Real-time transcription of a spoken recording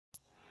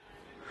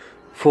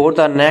For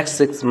the next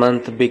 6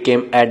 months,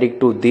 become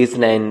addict to these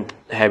 9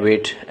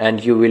 habits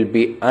and you will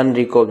be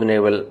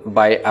unrecognizable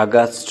by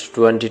August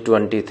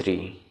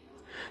 2023.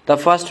 The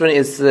first one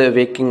is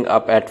waking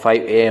up at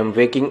 5 a.m.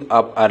 Waking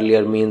up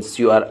earlier means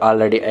you are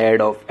already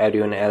ahead of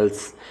everyone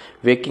else.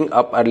 Waking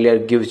up earlier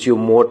gives you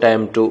more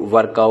time to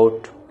work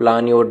out,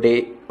 plan your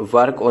day,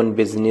 work on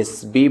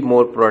business, be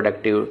more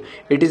productive.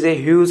 It is a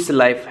huge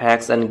life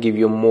hack and give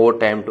you more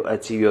time to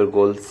achieve your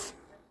goals.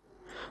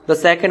 The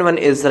second one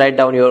is write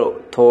down your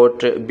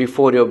thought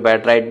before your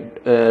bed.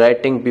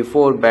 Writing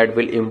before bed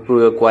will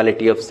improve your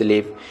quality of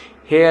sleep.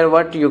 Here,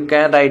 what you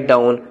can write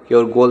down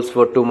your goals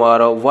for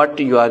tomorrow, what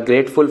you are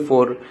grateful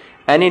for,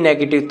 any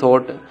negative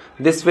thought.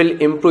 This will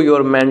improve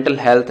your mental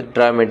health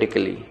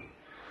dramatically.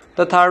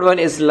 The third one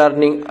is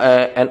learning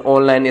an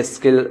online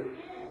skill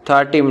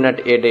 30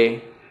 minutes a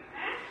day.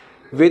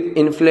 With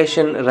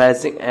inflation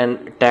rising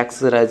and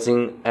tax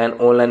rising, an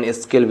online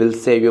skill will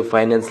save you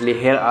financially.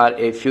 Here are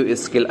a few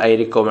skills I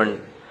recommend: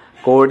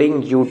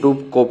 coding,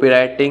 YouTube,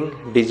 copywriting,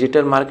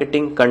 digital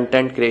marketing,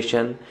 content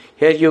creation.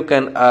 Here you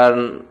can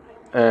earn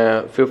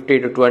 50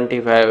 to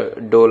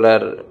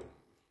 $25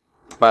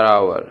 per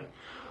hour.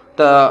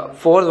 The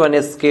fourth one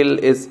is skill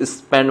is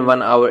spend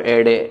 1 hour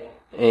a day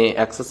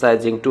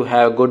exercising. To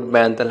have good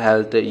mental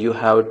health, you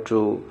have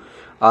to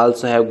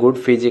also have good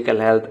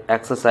physical health.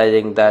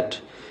 Exercising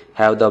that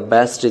have the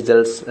best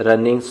results: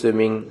 running,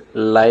 swimming,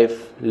 life,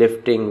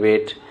 lifting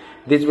weight.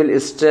 This will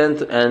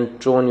strengthen and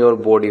tone your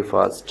body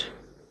fast.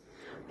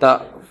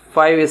 The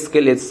five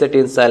skill is sit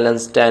in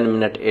silence 10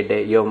 minutes a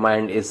day. Your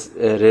mind is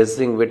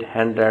racing with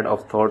hundred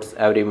of thoughts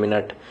every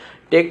minute.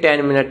 Take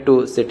 10 minutes to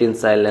sit in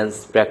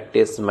silence.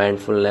 Practice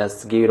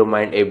mindfulness. Give your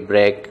mind a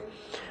break.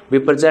 Be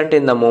present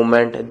in the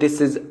moment. This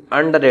is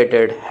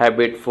underrated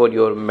habit for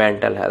your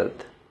mental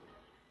health.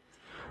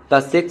 The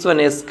sixth one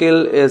is skill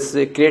is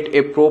create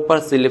a proper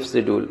sleep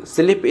schedule.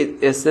 Sleep is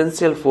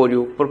essential for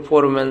your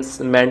performance,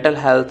 mental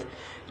health,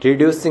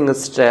 reducing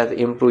stress,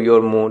 improve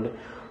your mood.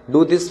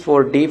 Do this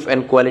for deep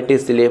and quality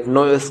sleep.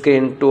 No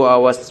screen 2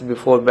 hours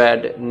before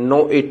bed.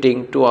 No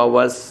eating 2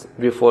 hours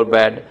before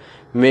bed.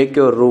 Make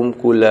your room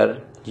cooler.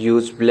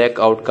 Use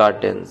blackout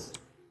curtains.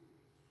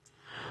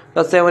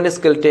 The seventh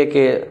skill, take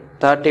a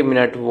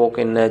 30-minute walk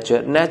in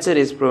nature. Nature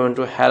is proven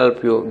to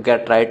help you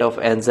get rid of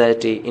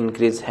anxiety,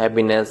 increase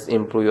happiness,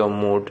 improve your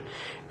mood.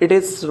 It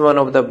is one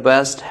of the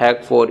best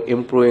hack for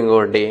improving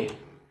your day.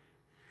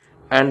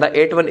 And the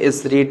eighth one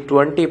is read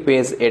 20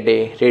 pages a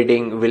day.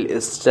 Reading will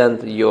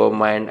strengthen your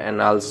mind and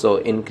also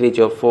increase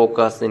your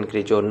focus,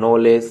 increase your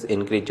knowledge,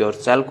 increase your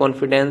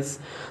self-confidence.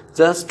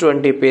 Just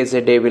 20 pages a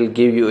day will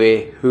give you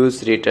a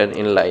huge return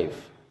in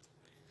life.